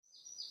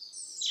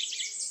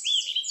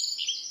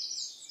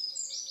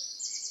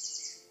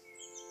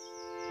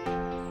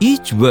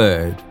Each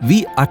word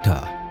we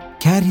utter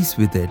carries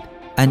with it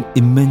an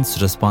immense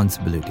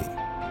responsibility.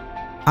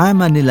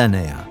 I'm Anil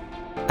Annaiah,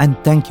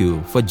 and thank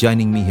you for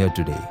joining me here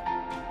today.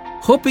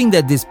 Hoping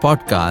that this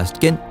podcast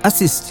can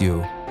assist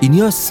you in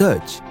your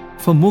search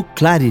for more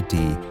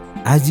clarity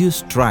as you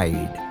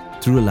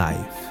stride through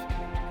life.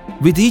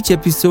 With each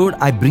episode,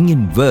 I bring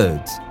in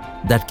words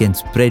that can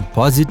spread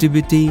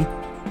positivity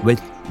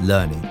with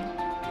learning.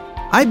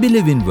 I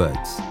believe in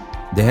words.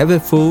 They have a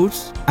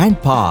force and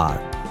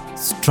power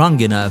strong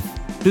enough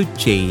to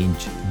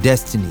change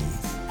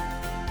destinies.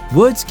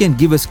 Words can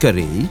give us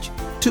courage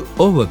to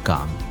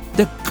overcome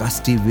the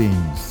gusty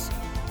winds.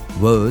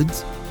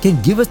 Words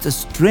can give us the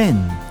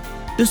strength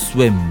to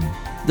swim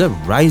the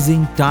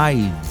rising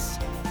tides.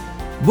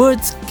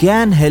 Words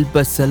can help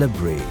us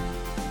celebrate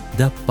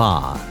the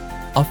power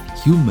of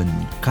human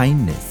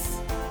kindness.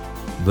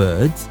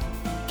 Words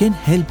can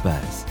help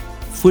us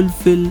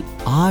fulfill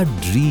our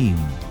dream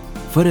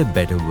for a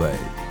better world.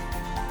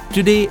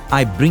 Today,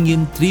 I bring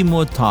in 3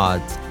 more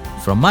thoughts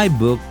from my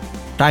book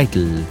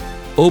titled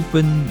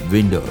Open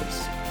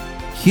Windows.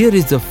 Here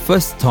is the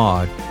first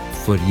thought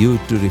for you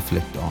to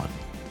reflect on.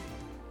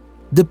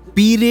 The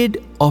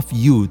period of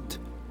youth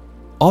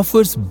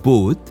offers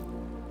both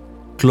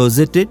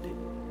closeted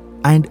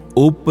and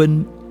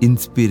open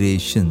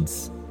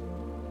inspirations.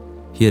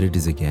 Here it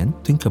is again.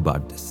 Think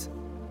about this.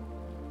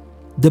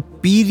 The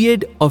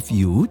period of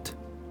youth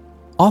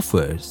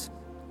offers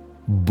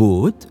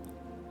both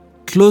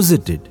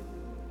closeted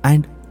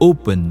and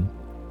open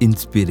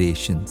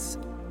inspirations.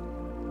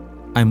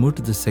 I move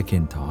to the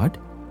second thought.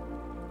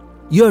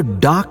 Your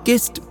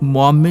darkest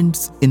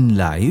moments in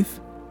life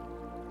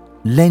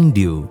lend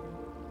you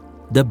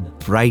the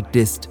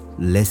brightest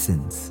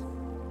lessons.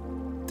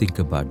 Think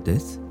about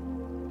this.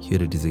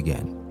 Here it is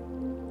again.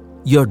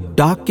 Your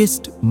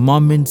darkest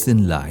moments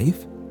in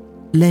life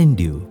lend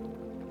you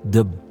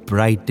the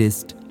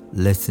brightest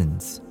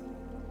lessons.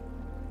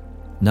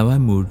 Now I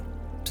move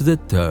to the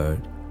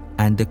third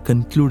and the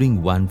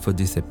concluding one for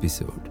this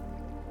episode.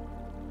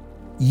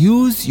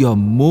 Use your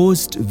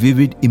most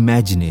vivid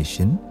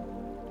imagination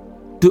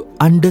to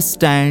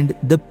understand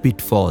the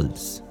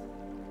pitfalls.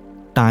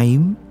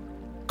 Time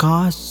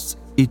casts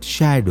its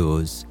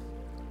shadows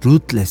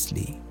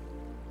ruthlessly.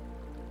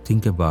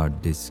 Think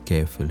about this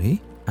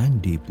carefully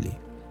and deeply.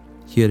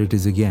 Here it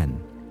is again.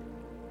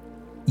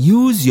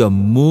 Use your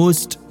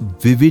most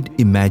vivid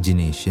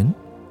imagination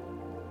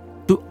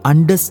to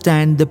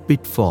understand the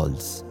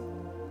pitfalls.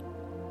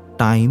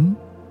 Time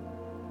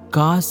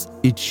casts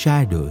its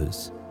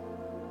shadows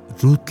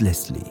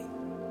ruthlessly.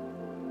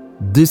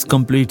 This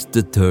completes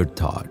the third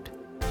thought.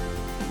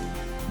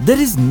 There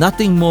is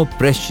nothing more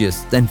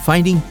precious than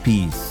finding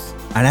peace,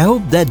 and I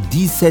hope that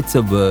these sets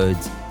of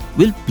words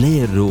will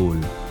play a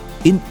role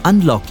in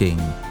unlocking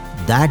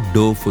that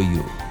door for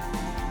you.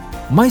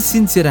 My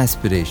sincere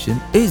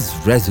aspiration is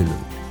resolute.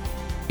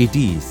 It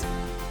is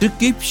to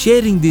keep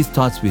sharing these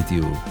thoughts with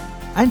you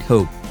and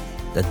hope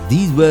that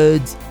these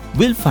words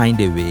will find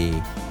a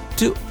way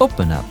to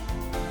open up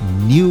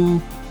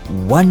new,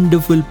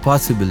 wonderful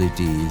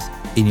possibilities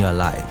in your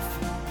life.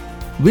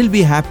 We'll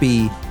be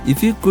happy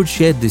if you could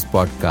share this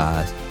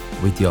podcast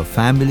with your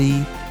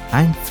family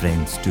and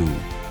friends too.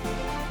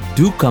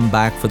 Do come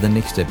back for the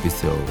next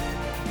episode.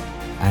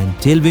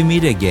 Until we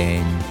meet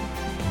again,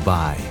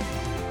 bye.